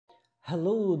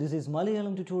Hello, this is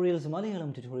Malayalam Tutorials.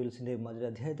 Malayalam Tutorials in മറ്റൊരു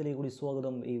അധ്യായത്തിലേക്ക് കൂടി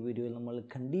സ്വാഗതം. ഈ വീഡിയോയിൽ നമ്മൾ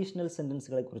കണ്ടീഷണൽ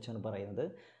സെൻറ്റൻസുകളെ കുറിച്ചാണ് പറയുന്നത്.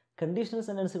 കണ്ടീഷണൽ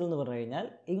സെൻറ്റൻസുകൾ എന്ന് പറഞ്ഞു കഴിഞ്ഞാൽ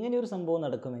ഇങ്ങനെയൊരു സംഭവം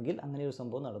നടക്കുമെങ്കിൽ അങ്ങനെയൊരു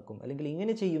സംഭവം നടക്കും, അല്ലെങ്കിൽ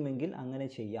ഇങ്ങനെ ചെയ്യുമെങ്കിൽ അങ്ങനെ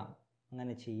ചെയ്യാം,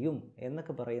 അങ്ങനെ ചെയ്യും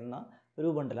എന്നൊക്കെ പറയുന്ന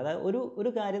രൂപമുണ്ടല്ലോ. അതായത്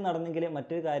ഒരു കാര്യം നടന്നെങ്കിലേ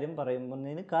മറ്റൊരു കാര്യം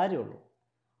പറയുന്നതിന് കാര്യമുള്ളൂ.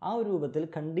 ആ ഒരു രൂപത്തിൽ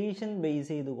കണ്ടീഷൻ ബേസ്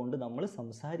ചെയ്തുകൊണ്ട് നമ്മൾ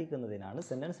സംസാരിക്കുന്നതിനാണ്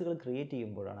സെൻറ്റൻസുകൾ ക്രിയേറ്റ്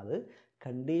ചെയ്യുമ്പോഴാണ് അത്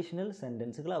കണ്ടീഷണൽ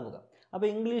സെൻറ്റൻസുകളാവുക. അപ്പോൾ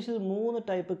ഇംഗ്ലീഷിൽ 3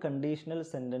 ടൈപ്പ് കണ്ടീഷണൽ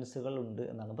സെൻറ്റൻസുകൾ ഉണ്ട്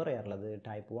എന്നാണ് പറയാറുള്ളത്.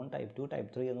 ടൈപ്പ് 1, ടൈപ്പ് 2, ടൈപ്പ്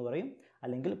 3 എന്ന് പറയും.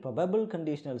 അല്ലെങ്കിൽ probable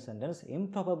conditional sentence,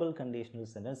 ഇംപ്രൊബബിൾ conditional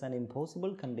sentence and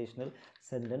impossible conditional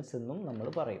sentence എന്നും നമ്മൾ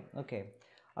പറയും. ഓക്കെ,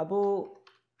 അപ്പോൾ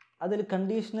അതിൽ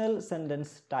കണ്ടീഷണൽ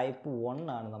സെൻറ്റൻസ് ടൈപ്പ് 1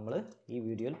 ആണ് നമ്മൾ ഈ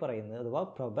വീഡിയോയിൽ പറയുന്നത്, അഥവാ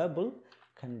probable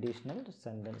conditional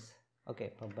sentence. Okay,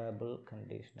 probable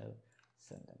conditional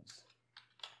sentence.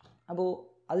 അപ്പോൾ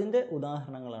അതിൻ്റെ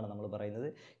ഉദാഹരണങ്ങളാണ് നമ്മൾ പറയുന്നത്.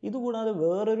 ഇതുകൂടാതെ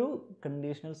വേറൊരു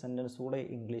കണ്ടീഷണൽ സെൻറ്റൻസ് കൂടെ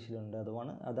ഇംഗ്ലീഷിലുണ്ട്.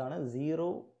 അതാണ് zero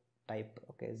type.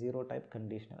 Okay, zero type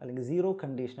conditional അല്ലെങ്കിൽ സീറോ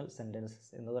കണ്ടീഷണൽ സെൻറ്റൻസസ്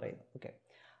എന്ന് പറയുന്നത്. ഓക്കെ,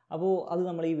 അപ്പോൾ അത്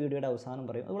നമ്മൾ ഈ വീഡിയോയുടെ അവസാനം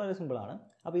പറയും. അത് വളരെ സിമ്പിളാണ്.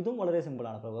 അപ്പോൾ ഇതും വളരെ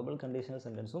സിമ്പിളാണ്. പ്രൊബബിൾ കണ്ടീഷണൽ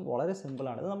സെൻറ്റൻസും വളരെ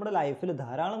സിമ്പിളാണ്. ഇത് നമ്മുടെ ലൈഫിൽ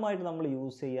ധാരാളമായിട്ട് നമ്മൾ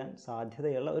യൂസ് ചെയ്യാൻ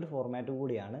സാധ്യതയുള്ള ഒരു ഫോർമാറ്റ്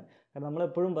കൂടിയാണ്. കാരണം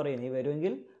നമ്മളെപ്പോഴും പറയും, നീ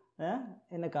വരുമെങ്കിൽ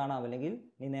എന്നെ കാണാം, അല്ലെങ്കിൽ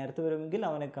നീ നേരത്തെ വരുമെങ്കിൽ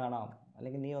അവനെ കാണാം,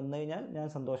 അല്ലെങ്കിൽ നീ വന്നു കഴിഞ്ഞാൽ ഞാൻ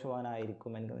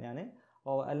സന്തോഷവാനായിരിക്കും,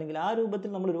 അല്ലെങ്കിൽ ആ രൂപത്തിൽ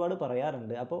നമ്മൾ ഒരുപാട്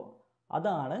പറയാറുണ്ട്. അപ്പോൾ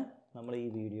അതാണ് നമ്മൾ ഈ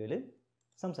വീഡിയോയിൽ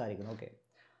സംസാരിക്കുന്നത്. ഓക്കെ,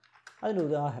 അതിൻ്റെ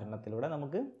ഉദാഹരണത്തിലൂടെ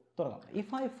നമുക്ക് തുടങ്ങാം.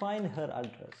 If I find her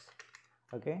address.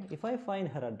 Okay, if I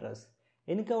find her address,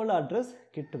 എനിക്ക് അവളുടെ അഡ്രസ്സ്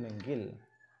കിട്ടുമെങ്കിൽ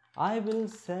I will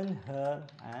send her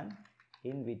an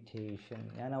invitation,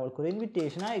 ഞാൻ അവൾക്കൊരു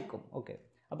ഇൻവിറ്റേഷൻ അയക്കും. ഓക്കെ,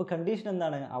 അപ്പോൾ കണ്ടീഷൻ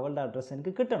എന്താണ്? അവളുടെ അഡ്രസ്സ്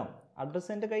എനിക്ക് കിട്ടണം. അഡ്രസ്സ്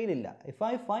എൻ്റെ കയ്യിലില്ല. If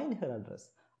I find her address,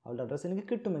 അവളുടെ അഡ്രസ്സ് എനിക്ക്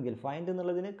കിട്ടുമെങ്കിൽ. ഫൈൻഡ്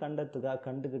എന്നുള്ളതിന് കണ്ടെത്തുക,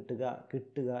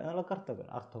 കിട്ടുക എന്നുള്ള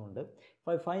അർത്ഥമുണ്ട്. If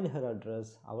I find her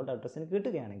address, അവളുടെ അഡ്രസ്സ് എനിക്ക്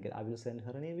കിട്ടുകയാണെങ്കിൽ I will send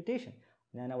her an invitation,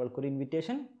 ഞാൻ അവൾക്കൊരു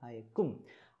ഇൻവിറ്റേഷൻ അയക്കും.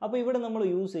 അപ്പോൾ ഇവിടെ നമ്മൾ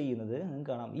യൂസ് ചെയ്യുന്നത്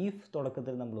നിങ്ങൾക്ക് കാണാം, ഈഫ്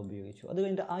തുടക്കത്തിൽ നമ്മൾ ഉപയോഗിച്ചു. അത്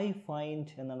കഴിഞ്ഞിട്ട് ഐ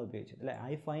ഫൈൻഡ് എന്നാണ് ഉപയോഗിച്ചത്, അല്ലേ?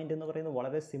 ഐ ഫൈൻഡ് എന്ന് പറയുന്നത്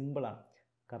വളരെ സിമ്പിളാണ്.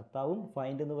 കർത്താവും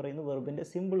ഫൈൻഡ് എന്ന് പറയുന്ന വെർബിൻ്റെ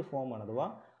സിമ്പിൾ ഫോമാണ്, അഥവാ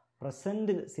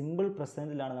പ്രസൻറ്റിൽ, സിമ്പിൾ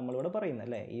പ്രസൻറ്റിലാണ് നമ്മളിവിടെ പറയുന്നത്,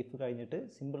 അല്ലേ? ഈഫ് കഴിഞ്ഞിട്ട്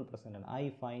simple പ്രസൻറ്റാണ്. I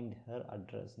find her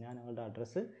address, ഞാൻ അവളുടെ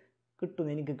അഡ്രസ്സ് കിട്ടുന്നു,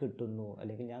 എനിക്ക് കിട്ടുന്നു,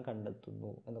 അല്ലെങ്കിൽ ഞാൻ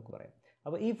കണ്ടെത്തുന്നു എന്നൊക്കെ പറയാം.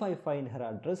 അപ്പോൾ if I find her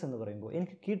address എന്ന് പറയുമ്പോൾ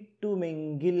എനിക്ക്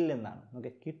കിട്ടുമെങ്കിൽ എന്നാണ്.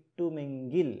 ഓക്കെ,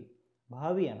 കിട്ടുമെങ്കിൽ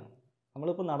ഭാവിയാണ്,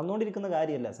 നമ്മളിപ്പോൾ നടന്നുകൊണ്ടിരിക്കുന്ന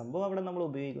കാര്യമല്ല. സംഭവം അവിടെ നമ്മൾ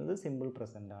ഉപയോഗിക്കുന്നത് സിമ്പിൾ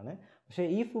പ്രസൻ്റ് ആണ്. പക്ഷേ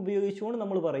ഈഫ് ഉപയോഗിച്ചുകൊണ്ട്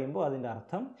നമ്മൾ പറയുമ്പോൾ അതിൻ്റെ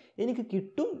അർത്ഥം എനിക്ക്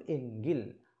കിട്ടും എങ്കിൽ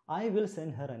I will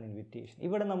send her an invitation.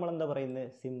 ഇവിടെ നമ്മൾ എന്താ പറയുന്നത്?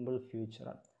 സിമ്പിൾ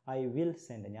ഫ്യൂച്ചറാണ്. ഐ വിൽ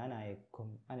സെൻഡ്, ഞാൻ അയക്കും,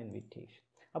 ആൻ ഇൻവിറ്റേഷൻ.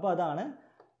 അപ്പോൾ അതാണ്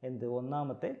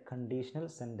ഒന്നാമത്തെ conditional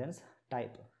sentence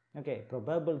type. Okay,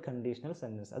 probable conditional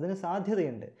sentence. അതിന്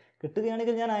സാധ്യതയുണ്ട്,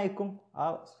 കിട്ടുകയാണെങ്കിൽ ഞാൻ അയക്കും, ആ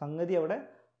സംഗതി അവിടെ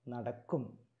നടക്കും.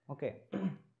 ഓക്കെ,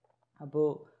 അപ്പോൾ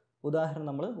ഉദാഹരണം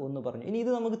നമ്മൾ ഒന്ന് പറഞ്ഞു. ഇനി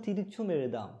ഇത് നമുക്ക് തിരിച്ചും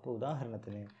എഴുതാം. ഇപ്പോൾ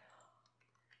ഉദാഹരണത്തിന്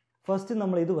ഫസ്റ്റ്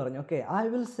നമ്മൾ ഇത് പറഞ്ഞു. Okay, I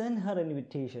will send her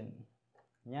invitation,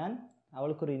 ഞാൻ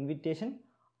അവൾക്കൊരു ഇൻവിറ്റേഷൻ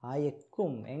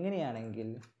അയക്കും. എങ്ങനെയാണെങ്കിൽ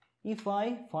if I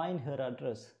find her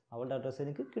address, അവളുടെ അഡ്രസ്സ്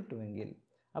എനിക്ക് കിട്ടുമെങ്കിൽ.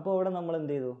 അപ്പോൾ അവിടെ നമ്മൾ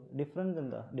എന്ത് ചെയ്തു?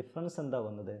 ഡിഫറൻസ് എന്താ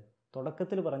വന്നത്?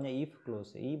 തുടക്കത്തിൽ പറഞ്ഞ ഈഫ്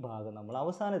ക്ലോസ്, ഈ ഭാഗം നമ്മൾ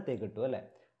അവസാനത്തേക്ക് ഇട്ടു, അല്ലേ?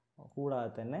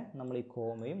 കൂടാതെ തന്നെ നമ്മൾ ഈ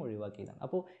കോമയും ഒഴിവാക്കിയതാണ്.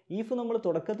 അപ്പോൾ ഈഫ് നമ്മൾ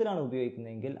തുടക്കത്തിലാണ്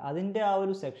ഉപയോഗിക്കുന്നതെങ്കിൽ അതിൻ്റെ ആ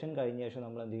ഒരു സെക്ഷൻ കഴിഞ്ഞ ശേഷം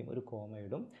നമ്മൾ എന്ത് ചെയ്യും? ഒരു കോമ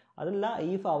ഇടും. അതല്ല,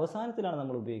 ഈഫ് അവസാനത്തിലാണ്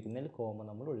നമ്മൾ ഉപയോഗിക്കുന്നതെങ്കിൽ കോമ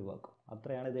നമ്മൾ ഒഴിവാക്കും.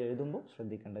 അത്രയാണ് ഇത് എഴുതുമ്പോൾ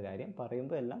ശ്രദ്ധിക്കേണ്ട കാര്യം.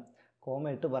 പറയുമ്പോൾ എല്ലാം കോമ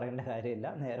ഇട്ട് പറയേണ്ട കാര്യമില്ല,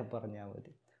 നേരെ പറഞ്ഞാൽ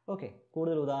മതി. ഓക്കെ,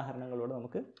 കൂടുതൽ ഉദാഹരണങ്ങളോട്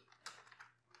നമുക്ക്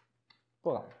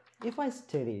പോകാം. ഇഫ് ഐ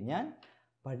സ്റ്റഡി, ഞാൻ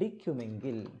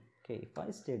പഠിക്കുമെങ്കിൽ. ഓക്കെ, ഇഫ് ഐ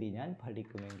സ്റ്റഡി, ഞാൻ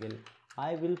പഠിക്കുമെങ്കിൽ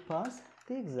I will pass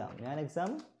the exam, ഞാൻ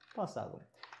എക്സാം പാസ്സാകും.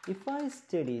 ഇഫ് ഐ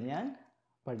സ്റ്റഡി, ഞാൻ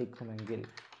പഠിക്കുമെങ്കിൽ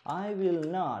I will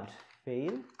not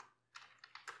fail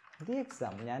the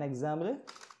exam, ഞാൻ എക്സാമിൽ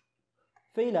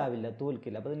ഫെയിൽ ആവില്ല,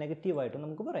 തോൽക്കില്ല. അപ്പോൾ അത് നെഗറ്റീവായിട്ടും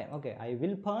നമുക്ക് പറയാം. ഓക്കെ, ഐ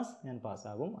വിൽ പാസ്, ഞാൻ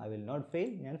പാസ്സാകും. ഐ വിൽ നോട്ട്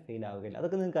ഫെയിൽ, ഞാൻ ഫെയിൽ ആവുകയില്ല.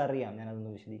 അതൊക്കെ നിങ്ങൾക്ക് അറിയാം,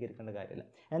 ഞാനതൊന്നും വിശദീകരിക്കേണ്ട കാര്യമില്ല.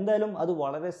 എന്തായാലും അത്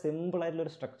വളരെ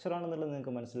സിമ്പിളായിട്ടുള്ളൊരു സ്ട്രക്ചറാണെന്നുള്ളത്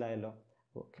നിങ്ങൾക്ക് മനസ്സിലായല്ലോ.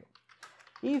 Okay,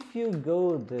 if you go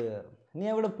there, നീ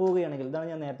അവിടെ പോവുകയാണെങ്കിൽ, ഇതാണ്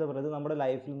ഞാൻ നേരത്തെ പറഞ്ഞത്, നമ്മുടെ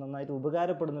ലൈഫിൽ നന്നായിട്ട്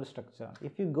ഉപകാരപ്പെടുന്നൊരു സ്ട്രക്ചറാണ്.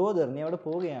 ഇഫ് യു ഗോ ദർ, നീ അവിടെ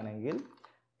പോവുകയാണെങ്കിൽ,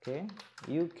 okay,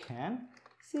 you can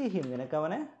see him, നിനക്ക്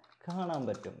അവനെ കാണാൻ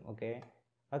പറ്റും. ഓക്കെ,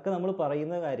 അതൊക്കെ നമ്മൾ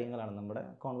പറയുന്ന കാര്യങ്ങളാണ്, നമ്മുടെ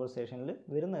കോൺവെർസേഷനിൽ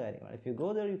വരുന്ന കാര്യങ്ങളാണ്. If you go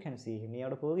there you can see him, നീ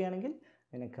അവിടെ പോവുകയാണെങ്കിൽ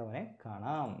നിനക്ക് അവനെ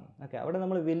കാണാം. ഓക്കെ, അവിടെ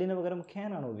നമ്മൾ വില്ലിന് പകരം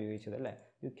ക്യാൻ ആണ് ഉപയോഗിച്ചത്, അല്ലേ?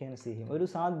 യു ക്യാൻ സീ ഹിം, ഒരു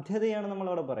സാധ്യതയാണ്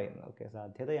നമ്മളവിടെ പറയുന്നത്. ഓക്കെ,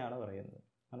 സാധ്യതയാണ് പറയുന്നത്,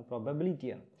 ആണ്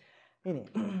പ്രോബബിലിറ്റിയാണ്. ഇനി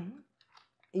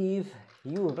ഇഫ്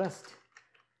യു റെസ്റ്റ്,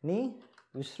 നീ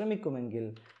വിശ്രമിക്കുമെങ്കിൽ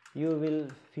you will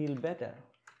feel better.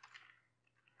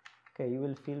 Okay, you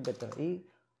will feel better. ഈ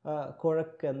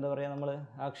കുഴക്ക് എന്താ പറയുക, നമ്മൾ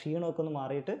ആ ക്ഷീണമൊക്കെ ഒന്ന്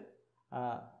മാറിയിട്ട്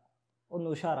ഒന്ന്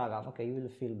ഉഷാറാകാം. Okay, you will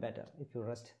feel better if you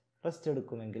rest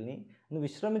എടുക്കുമെങ്കിൽ, നീ ഒന്ന്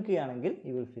വിശ്രമിക്കുകയാണെങ്കിൽ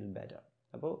യു വിൽ ഫീൽ ബെറ്റർ.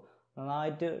 അപ്പോൾ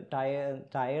നന്നായിട്ട്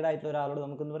ടയേർഡായിട്ടുള്ള ഒരാളോട്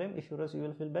നമുക്കെന്ന് പറയും if you rest you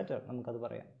will feel better, നമുക്കത്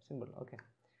പറയാം. സിമ്പിൾ. ഓക്കെ,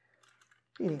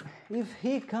 ഇനി ഇഫ്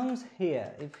ഹീ കംസ്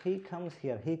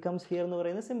ഹിയർ എന്ന്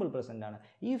പറയുന്നത് സിമ്പിൾ പ്രസൻ്റ് ആണ്.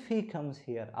 ഇഫ് ഹീ കംസ്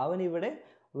ഹിയർ, അവൻ ഇവിടെ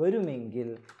വരുമെങ്കിൽ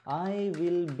ഐ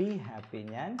വിൽ ബി ഹാപ്പി,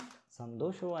 ഞാൻ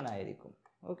സന്തോഷവാനായിരിക്കും.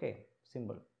 Okay,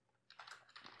 simple.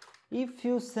 If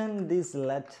you send this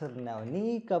letter now, നീ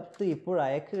കത്ത് ഇപ്പോൾ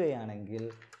അയക്കുകയാണെങ്കിൽ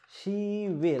she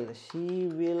will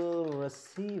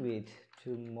receive it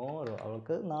tomorrow,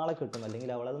 അവൾക്ക് നാളെ കിട്ടും, അല്ലെങ്കിൽ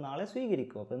അവളത് നാളെ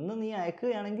സ്വീകരിക്കും. അപ്പോൾ ഇന്ന് നീ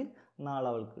അയക്കുകയാണെങ്കിൽ നാളെ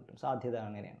അവൾക്ക് കിട്ടും, സാധ്യത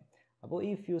അങ്ങനെയാണ്. അപ്പോൾ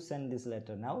if you send this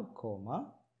letter now,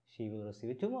 she will receive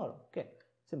it tomorrow. Okay,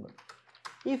 simple.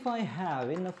 If I have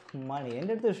enough മണി,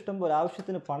 എൻ്റെ അടുത്ത് ഇഷ്ടം പോലെ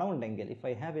ആവശ്യത്തിന് പണം ഉണ്ടെങ്കിൽ, ഇഫ്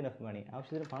ഐ ഹാവ് ഇനഫ് മണി,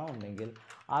 ആവശ്യത്തിന് പണം ഉണ്ടെങ്കിൽ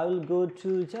I will go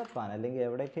to Japan, അല്ലെങ്കിൽ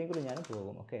എവിടേക്കെങ്കിലും ഞാൻ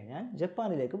പോകും. ഓക്കെ, ഞാൻ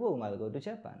ജപ്പാനിലേക്ക് പോകും. I will go to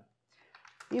Japan.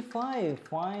 If I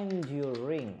find your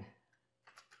ring,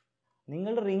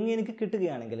 നിങ്ങളുടെ റിങ് എനിക്ക്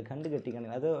കിട്ടുകയാണെങ്കിൽ,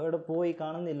 കെട്ടുകയാണെങ്കിൽ, അത് അവിടെ പോയി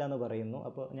കാണുന്നില്ല എന്ന് പറയുന്നു.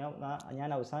 അപ്പോൾ ഞാൻ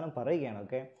അവസാനം പറയുകയാണ്.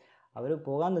 ഓക്കെ, അവർ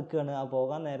പോകാൻ നിൽക്കുകയാണ്. ആ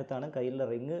പോകാൻ നേരത്താണ് കയ്യിലുള്ള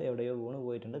റിങ് എവിടെയോ വീണ്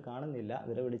പോയിട്ടുണ്ട്, കാണുന്നില്ല,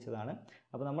 വില പിടിച്ചതാണ്.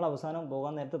 അപ്പോൾ നമ്മൾ അവസാനം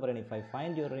പോകാൻ നേരത്ത് പറയണം if I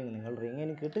find your ring, നിങ്ങളുടെ റിങ്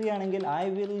എനിക്ക് കിട്ടുകയാണെങ്കിൽ I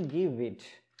will give it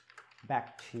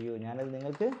back to you, ഞാനത്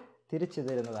നിങ്ങൾക്ക് തിരിച്ചു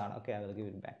തരുന്നതാണ്. Okay, I will give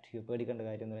it back to you. പേടിക്കേണ്ട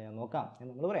കാര്യമൊന്നുമില്ല, ഞാൻ നോക്കാം എന്ന്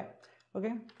നമ്മൾ പറയാം.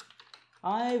 Okay,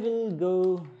 I will go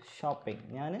shopping,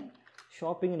 ഞാൻ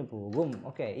ഷോപ്പിങ്ങിന് പോകും.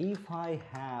 Okay, if I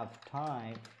have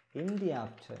time in the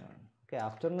afternoon, okay,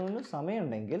 ആഫ്റ്റർനൂണിന്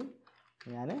സമയമുണ്ടെങ്കിൽ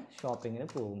ഞാൻ ഷോപ്പിങ്ങിന്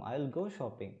പോകും. I will go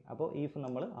shopping. അപ്പോൾ ഇഫ്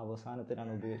നമ്മൾ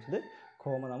അവസാനത്തിനാണ് ഉപയോഗിച്ചത്,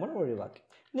 കോമ നമ്മൾ ഒഴിവാക്കി.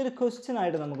 ഇനി ഒരു ക്വസ്റ്റ്യൻ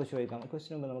ആയിട്ട് നമുക്ക് ചോദിക്കാം.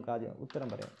 ക്വസ്റ്റ്യൻ മുമ്പ് നമുക്ക് ആദ്യം ഉത്തരം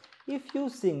പറയാം. ഇഫ് യു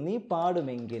സിങ്, നീ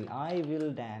പാടുമെങ്കിൽ ഐ വിൽ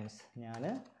ഡാൻസ്, ഞാൻ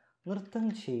നൃത്തം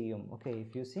ചെയ്യും. Okay,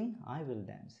 if you Singh I will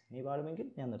dance, നീ പാടുമെങ്കിൽ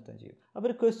ഞാൻ നൃത്തം ചെയ്യും. അപ്പോൾ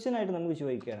ഒരു ക്വസ്റ്റ്യൻ ആയിട്ട് നമുക്ക്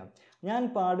ചോദിക്കണം, ഞാൻ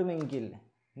പാടുമെങ്കിൽ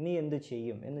നീ എന്ത്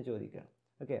ചെയ്യും എന്ന് ചോദിക്കണം.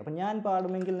 ഓക്കെ, അപ്പം ഞാൻ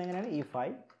പാടുമെങ്കിൽ എങ്ങനെയാണ്? ഇഫ് ഐ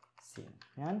സിങ്,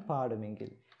 ഞാൻ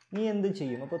പാടുമെങ്കിൽ നീ എന്ത്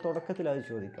ചെയ്യും? അപ്പോൾ തുടക്കത്തിൽ അത്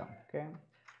ചോദിക്കാം. Okay,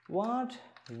 what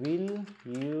will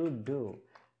you do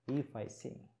if I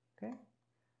Singh? Okay,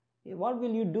 what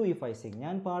will you do if I Singh?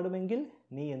 ഞാൻ പാടുമെങ്കിൽ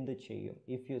നീ എന്ത് ചെയ്യും?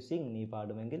 ഇഫ് യു സിങ്, നീ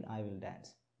പാടുമെങ്കിൽ ഐ വിൽ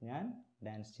ഡാൻസ്, ഞാൻ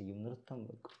ഡാൻസ് ചെയ്യും, നൃത്തം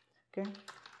വെക്കും. Okay,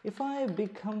 if I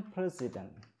become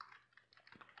president,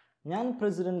 ഞാൻ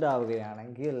പ്രസിഡൻ്റ്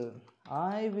ആവുകയാണെങ്കിൽ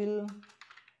ഐ വിൽ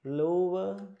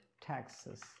ലോവർ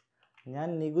ടാക്സസ്, ഞാൻ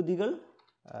നികുതികൾ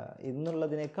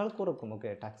ഇന്നുള്ളതിനേക്കാൾ കുറക്കും. ഓക്കെ,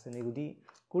 ടാക്സ്, നികുതി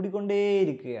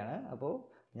കൂടിക്കൊണ്ടേയിരിക്കുകയാണ്. അപ്പോൾ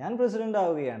ഞാൻ പ്രസിഡൻ്റ്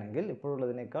ആവുകയാണെങ്കിൽ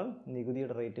ഇപ്പോഴുള്ളതിനേക്കാൾ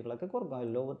നികുതിയുടെ റേറ്റുകളൊക്കെ കുറക്കും,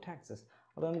 ലോവർ ടാക്സസ്.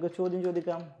 അപ്പോൾ നമുക്ക് ചോദ്യം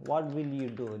ചോദിക്കാം, വാട്ട് വിൽ യു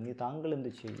ഡു, താങ്കൾ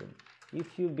എന്ത് ചെയ്യും?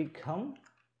 ഇഫ് യു ബിക്കം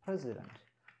പ്രസിഡൻറ്റ്,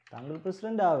 താങ്കൾ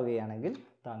പ്രസിഡൻ്റ് ആവുകയാണെങ്കിൽ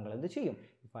താങ്കൾ എന്ത് ചെയ്യും?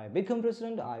 If I become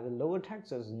president I will lower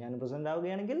taxes, ഞാൻ പ്രസിഡൻ്റ്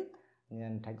ആവുകയാണെങ്കിൽ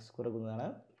ഞാൻ ടാക്സ് കുറക്കുന്നതാണ്.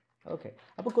 ഓക്കെ,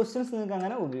 അപ്പോൾ ക്വസ്റ്റ്യൻസ് നിങ്ങൾക്ക്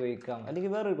അങ്ങനെ ഉപയോഗിക്കാം.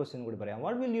 അല്ലെങ്കിൽ വേറൊരു ക്വസ്റ്റ്യൻ കൂടി പറയാം.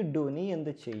 വാട്ട് വിൽ യു ഡു, നീ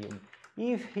എന്ത് ചെയ്യും?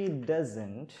 If he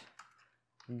doesn't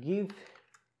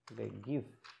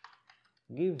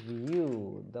give you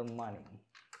the money.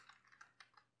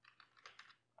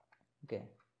 Okay,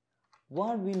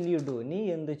 what will you do, നീ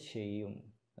എന്ത് ചെയ്യും?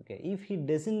 Okay, if he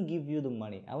doesn't give you the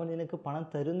money, അവൻ നിനക്ക് പണം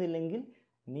തരുന്നില്ലെങ്കിൽ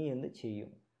നീ എന്ത് ചെയ്യും?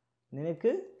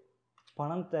 നിനക്ക്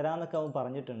പണം തരാമെന്നൊക്കെ അവൻ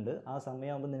പറഞ്ഞിട്ടുണ്ട്, ആ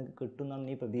സമയമാകുമ്പോൾ നിനക്ക് കിട്ടുമെന്നാണ്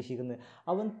നീ പ്രതീക്ഷിക്കുന്നത്.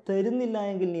 അവൻ തരുന്നില്ല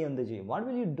എങ്കിൽ നീ എന്ത് ചെയ്യും? What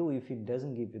will you do if he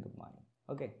doesn't give you the money?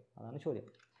 Okay, അതാണ് ചോദ്യം.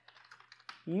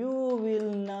 You will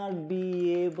not be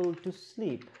able to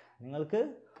sleep, നിങ്ങൾക്ക്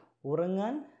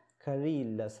ഉറങ്ങാൻ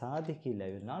കഴിയില്ല, സാധിക്കില്ല.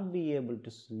 You will not be able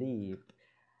to sleep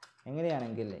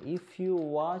എങ്ങനെയാണെങ്കിൽ if you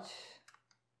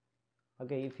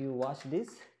watch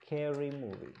this scary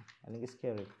movie, അല്ലെങ്കിൽ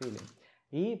scary film,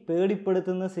 ഈ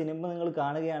പേടിപ്പെടുത്തുന്ന cinema നിങ്ങൾ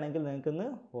കാണുകയാണെങ്കിൽ നിങ്ങൾക്കിന്ന്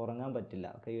ഉറങ്ങാൻ പറ്റില്ല.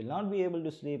 Okay, you will not be able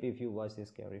to sleep if you watch this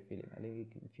scary film, അല്ലെങ്കിൽ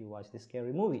if you watch this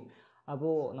scary movie.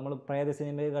 അപ്പോൾ നമ്മൾ പ്രേത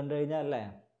സിനിമയൊക്കെ കണ്ടു കഴിഞ്ഞാൽ അല്ലേ,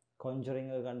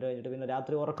 കോഞ്ചറിങ് കണ്ടു കഴിഞ്ഞിട്ട് പിന്നെ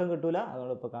രാത്രി ഉറക്കം കിട്ടൂല,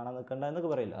 അതുകൊണ്ട് ഇപ്പോൾ കാണാൻ നിൽക്കണ്ട എന്നൊക്കെ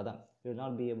പറയില്ല. അതാണ് you will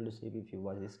not be able to sleep if you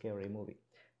watch this scary movie.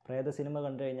 പ്രേത സിനിമ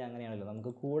കണ്ടു കഴിഞ്ഞാൽ അങ്ങനെയാണല്ലോ,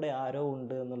 നമുക്ക് കൂടെ ആരോ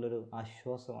ഉണ്ട് എന്നുള്ളൊരു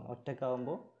ആശ്വാസമാണ്.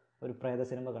 ഒറ്റക്കാവുമ്പോൾ ഒരു പ്രേത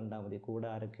സിനിമ കണ്ടാൽ മതി, കൂടെ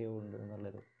ആരൊക്കെയോ ഉണ്ട്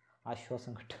എന്നുള്ളൊരു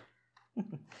ആശ്വാസം കിട്ടും.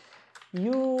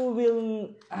 യു വിൽ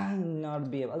നോട്ട്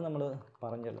ബി, അത് നമ്മൾ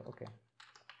പറഞ്ഞല്ലോ. ഓക്കെ,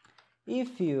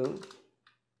 ഇഫ് യു,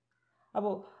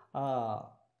 അപ്പോൾ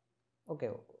ഓക്കെ,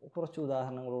 കുറച്ച്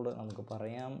ഉദാഹരണങ്ങളോട് നമുക്ക്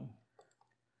പറയാം.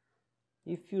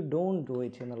 If you don't do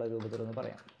it എന്നുള്ള രൂപത്തിലൊന്ന്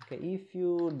പറയാം. Okay, if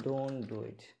you don't do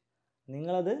it,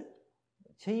 നിങ്ങളത്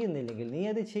ചെയ്യുന്നില്ലെങ്കിൽ, നീ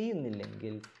അത്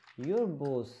ചെയ്യുന്നില്ലെങ്കിൽ, യുവർ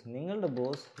ബോസ്, നിങ്ങളുടെ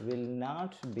boss will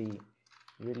not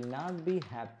be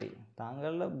happy,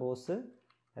 താങ്കളുടെ boss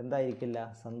എന്തായിരിക്കില്ല,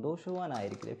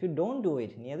 സന്തോഷവാനായിരിക്കില്ല. If you don't do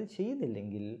it, നീ അത്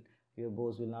ചെയ്യുന്നില്ലെങ്കിൽ your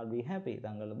boss will not be happy,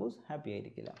 താങ്കളുടെ ബോസ് ഹാപ്പി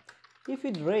ആയിരിക്കില്ല. ഇഫ്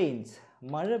ഇറ്റ് റെയിൻസ്,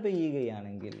 മഴ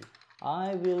പെയ്യുകയാണെങ്കിൽ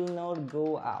I will not go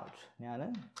out. ഞാൻ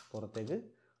പുറത്തേക്ക്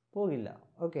പോകില്ല.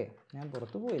 ഓക്കെ, ഞാൻ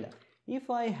പുറത്ത് പോയില്ല. If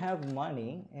I have money,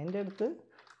 എൻ്റെ അടുത്ത്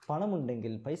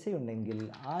പണമുണ്ടെങ്കിൽ, പൈസയുണ്ടെങ്കിൽ,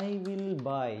 I will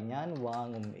buy, ഞാൻ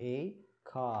വാങ്ങും, a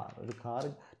car, ഒരു കാർ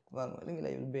വാങ്ങും. അല്ലെങ്കിൽ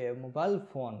I will buy a mobile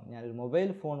phone, ഞാനൊരു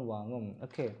മൊബൈൽ ഫോൺ വാങ്ങും.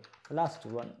 Okay, last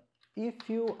one. If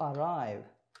you arrive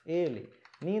early,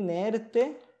 നീ നേരത്തെ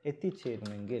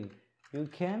എത്തിച്ചേരുമെങ്കിൽ, you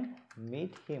can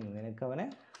meet him, നിനക്ക് അവനെ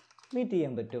മീറ്റ്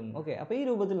ചെയ്യാൻ പറ്റും. ഓക്കെ, അപ്പോൾ ഈ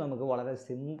രൂപത്തിൽ നമുക്ക് വളരെ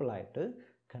സിമ്പിളായിട്ട്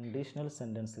കണ്ടീഷണൽ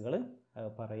സെൻറ്റൻസുകൾ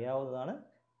പറയാവുന്നതാണ്,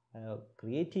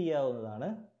 ക്രിയേറ്റ് ചെയ്യാവുന്നതാണ്.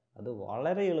 അത്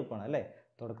വളരെ എളുപ്പമാണ് അല്ലേ.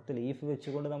 തുടക്കത്തിൽ ഈഫ്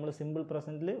വെച്ചുകൊണ്ട് നമ്മൾ സിമ്പിൾ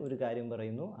പ്രസൻറ്റിൽ ഒരു കാര്യം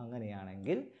പറയുന്നു.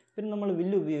 അങ്ങനെയാണെങ്കിൽ പിന്നെ നമ്മൾ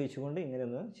വില്ല് ഉപയോഗിച്ചുകൊണ്ട്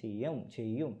ഇങ്ങനെയൊന്ന്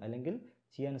ചെയ്യും അല്ലെങ്കിൽ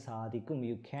ചെയ്യാൻ സാധിക്കും,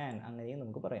 യു ക്യാൻ, അങ്ങനെയും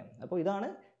നമുക്ക് പറയാം. അപ്പോൾ ഇതാണ്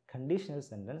കണ്ടീഷണൽ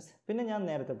സെൻറ്റൻസ്. പിന്നെ ഞാൻ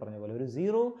നേരത്തെ പറഞ്ഞ പോലെ ഒരു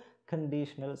സീറോ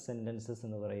കണ്ടീഷണൽ സെൻറ്റൻസസ്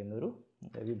എന്ന് പറയുന്ന ഒരു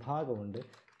വിഭാഗമുണ്ട്.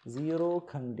 Zero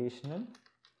conditional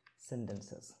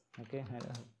sentences. ഓക്കെ, ഞാൻ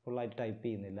ഫുള്ളായിട്ട് ടൈപ്പ്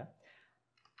ചെയ്യുന്നില്ല.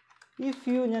 ഇഫ്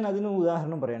യു, ഞാൻ അതിന്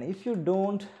ഉദാഹരണം പറയുകയാണ്. If you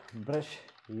don't brush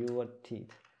your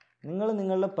teeth, നിങ്ങൾ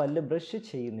നിങ്ങളുടെ പല്ല് ബ്രഷ്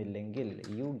ചെയ്യുന്നില്ലെങ്കിൽ,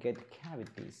 യു ഗെറ്റ്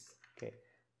ക്യാവിറ്റീസ്. ഓക്കെ,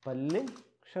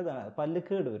 പല്ല്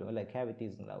കേട് വരും അല്ലേ,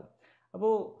 ക്യാവിറ്റീസ് ഉണ്ടാവും.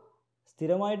 അപ്പോൾ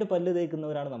സ്ഥിരമായിട്ട് പല്ല്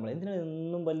തേക്കുന്നവരാണ് നമ്മൾ. എന്തിനാണ്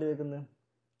എന്നും പല്ല് തേക്കുന്നത്?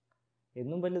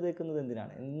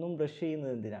 എന്തിനാണ്? എന്നും ബ്രഷ്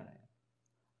ചെയ്യുന്നത് എന്തിനാണ്?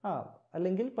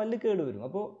 അല്ലെങ്കിൽ പല്ല് കേട് വരും.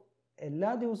 അപ്പോൾ എല്ലാ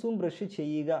ദിവസവും ബ്രഷ്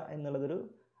ചെയ്യുക എന്നുള്ളതൊരു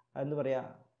എന്താ പറയുക,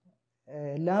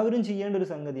 എല്ലാവരും ചെയ്യേണ്ട ഒരു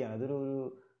സംഗതിയാണ്. അതൊരു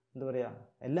എന്താ പറയുക,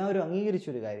 എല്ലാവരും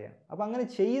അംഗീകരിച്ചൊരു കാര്യമാണ്. അപ്പോൾ അങ്ങനെ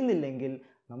ചെയ്യുന്നില്ലെങ്കിൽ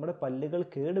നമ്മുടെ പല്ലുകൾ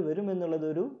കേടുവരും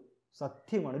എന്നുള്ളതൊരു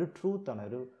സത്യമാണ്, ഒരു ട്രൂത്താണ്,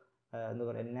 ഒരു എന്താ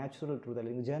പറയുക നാച്ചുറൽ ട്രൂത്ത്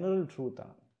അല്ലെങ്കിൽ ജനറൽ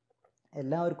ട്രൂത്താണ്.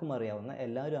 എല്ലാവർക്കും അറിയാവുന്ന,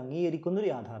 എല്ലാവരും അംഗീകരിക്കുന്ന ഒരു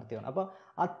യാഥാർത്ഥ്യമാണ്. അപ്പോൾ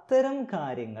അത്തരം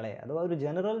കാര്യങ്ങളെ അഥവാ ഒരു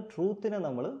ജനറൽ ട്രൂത്തിനെ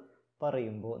നമ്മൾ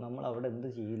പറയുമ്പോൾ നമ്മൾ അവിടെ എന്ത്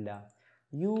ചെയ്യില്ല,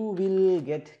 യു വിൽ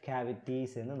ഗെറ്റ്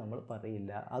ക്യാവിറ്റീസ് എന്ന് നമ്മൾ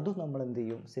പറയില്ല. അതും നമ്മൾ എന്ത്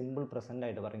ചെയ്യും, സിമ്പിൾ പ്രസൻ്റ്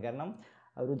ആയിട്ട് പറയും. കാരണം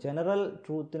ഒരു ജനറൽ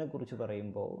ട്രൂത്തിനെ കുറിച്ച്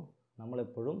പറയുമ്പോൾ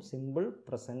നമ്മളെപ്പോഴും സിമ്പിൾ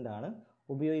പ്രസൻ്റ് ആണ്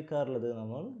ഉപയോഗിക്കാറുള്ളത്.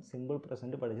 നമ്മൾ സിമ്പിൾ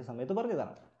പ്രസൻറ്റ് പഠിച്ച സമയത്ത്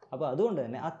പറഞ്ഞതാണ്. അപ്പോൾ അതുകൊണ്ട്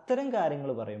തന്നെ അത്തരം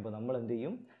കാര്യങ്ങൾ പറയുമ്പോൾ നമ്മൾ എന്ത്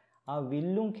ചെയ്യും, ആ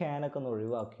വില്ലും ക്യാനൊക്കെ ഒന്ന്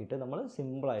ഒഴിവാക്കിയിട്ട് നമ്മൾ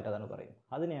സിമ്പിളായിട്ട് അതാണ് പറയും.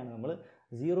 അതിനെയാണ് നമ്മൾ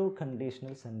സീറോ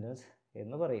കണ്ടീഷണൽ സെൻറ്റൻസ്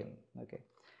എന്ന് പറയുന്നത്. ഓക്കെ,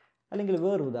 അല്ലെങ്കിൽ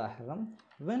വേറൊരു ഉദാഹരണം.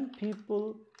 വെൻ പീപ്പിൾ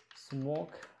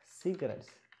സ്മോക്ക്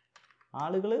സിഗരറ്റ്സ്,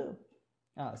 ആളുകൾ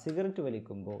സിഗരറ്റ്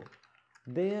വലിക്കുമ്പോൾ,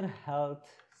 their health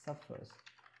suffers,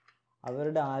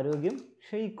 അവരുടെ ആരോഗ്യം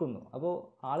ക്ഷയിക്കുന്നു. അപ്പോൾ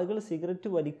ആളുകൾ സിഗരറ്റ്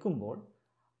വലിക്കുമ്പോൾ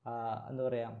എന്താ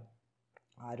പറയുക,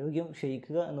 ആരോഗ്യം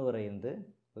ക്ഷയിക്കുക എന്ന് പറയുന്നത്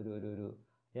ഒരു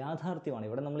യാഥാർത്ഥ്യമാണ്.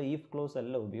 ഇവിടെ നമ്മൾ ഈഫ് ക്ലോസ്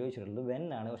അല്ല ഉപയോഗിച്ചിട്ടുള്ളത്, വെൻ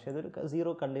ആണ്. പക്ഷേ അതൊരു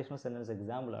സീറോ കണ്ടീഷണൽ സെൻറ്റൻസ്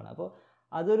എക്സാമ്പിളാണ്. അപ്പോൾ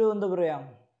അതൊരു എന്താ പറയുക,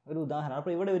 ഒരു ഉദാഹരണം.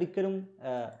 അപ്പോൾ ഇവിടെ ഒരിക്കലും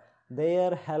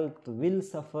their health will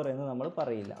suffer എന്ന് നമ്മൾ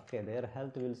പറയില്ല. Okay, their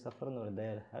health will suffer എന്ന് പറയും,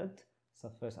 their health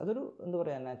suffers. അതൊരു എന്താ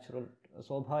പറയുക, നാച്ചുറൽ,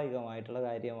 സ്വാഭാവികമായിട്ടുള്ള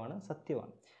കാര്യമാണ്,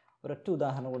 സത്യമാണ്. ഒരൊറ്റ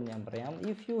ഉദാഹരണം കൂടി ഞാൻ പറയാം.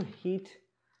 ഇഫ് യു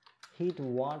ഹീറ്റ്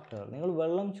വാട്ടർ, നിങ്ങൾ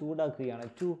വെള്ളം ചൂടാക്കുകയാണ്,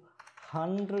 ടു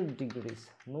 100 degrees,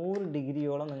 100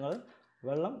 ഡിഗ്രിയോളം നിങ്ങൾ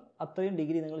വെള്ളം, അത്രയും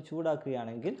ഡിഗ്രി നിങ്ങൾ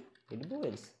ചൂടാക്കുകയാണെങ്കിൽ, ഇറ്റ്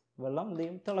ബോയിൽസ്, വെള്ളം എന്ത്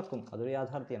ചെയ്യും, തിളക്കും. അതൊരു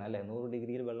യാഥാർത്ഥ്യമാണ് അല്ലേ. 100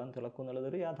 ഡിഗ്രിയിൽ വെള്ളം തിളക്കും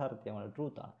എന്നുള്ളതൊരു യാഥാർത്ഥ്യമാണ്,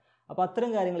 ട്രൂത്താണ്. അപ്പോൾ അത്തരം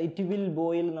കാര്യങ്ങൾ ഇറ്റ് വിൽ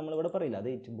ബോയിൽ നമ്മളിവിടെ പറയില്ല, അത്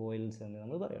ഇറ്റ് ബോയിൽസ് എന്ന്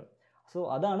നമ്മൾ പറയുള്ളൂ. സോ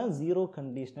അതാണ് സീറോ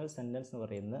കണ്ടീഷണൽ സെൻറ്റൻസ് എന്ന്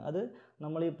പറയുന്നത്. അത്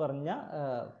നമ്മൾ ഈ പറഞ്ഞ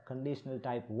കണ്ടീഷണൽ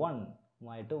ടൈപ്പ്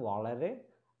 1 വളരെ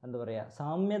എന്താ പറയുക,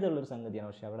 സാമ്യതയുള്ളൊരു സംഗതിയാണ്.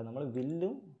 പക്ഷേ അവിടെ നമ്മൾ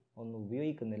വില്ലും ഒന്നും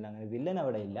ഉപയോഗിക്കുന്നില്ല, അങ്ങനെ വില്ലൻ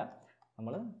അവിടെ ഇല്ല.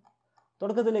 നമ്മൾ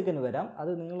തുടക്കത്തിലേക്ക് തന്നെ വരാം.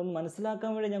 അത് നിങ്ങളൊന്ന്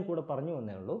മനസ്സിലാക്കാൻ വേണ്ടി ഞാൻ കൂടെ പറഞ്ഞു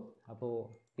വന്നേ ഉള്ളൂ. അപ്പോൾ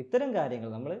ഇത്തരം കാര്യങ്ങൾ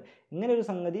നമ്മൾ ഇങ്ങനെ ഒരു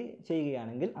സംഗതി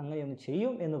ചെയ്യുകയാണെങ്കിൽ അങ്ങനെയൊന്ന്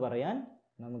ചെയ്യും എന്ന് പറയാൻ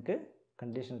നമുക്ക്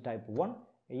കണ്ടീഷണൽ ടൈപ്പ് 1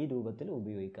 ഈ രൂപത്തിൽ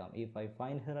ഉപയോഗിക്കാം. If I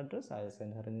find her address, I will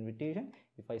send her N invitation.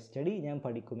 If I study, ഞാൻ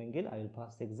പഠിക്കുമെങ്കിൽ, I will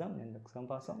pass the exam, ഞാൻ എക്സാം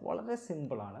പാസ്സാകും. വളരെ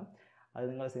സിമ്പിളാണ്. അത്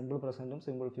നിങ്ങൾ സിമ്പിൾ പ്രസൻറ്റും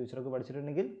സിമ്പിൾ ഫ്യൂച്ചറൊക്കെ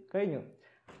പഠിച്ചിട്ടുണ്ടെങ്കിൽ കഴിഞ്ഞു.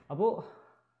 അപ്പോൾ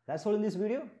that's all in this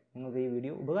video. നിങ്ങൾക്ക് ഈ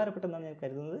വീഡിയോ ഉപകാരപ്പെട്ടെന്നാണ് ഞാൻ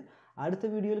കരുതുന്നത്. അടുത്ത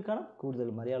വീഡിയോയിൽ കാണാം. കൂടുതൽ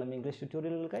മലയാളം ഇംഗ്ലീഷ്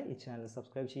ട്യൂട്ടോറിയലുകൾക്കായി ഈ ചാനൽ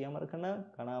സബ്സ്ക്രൈബ് ചെയ്യാൻ മറക്കണ്ട.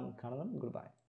 കാണണം. Good bye.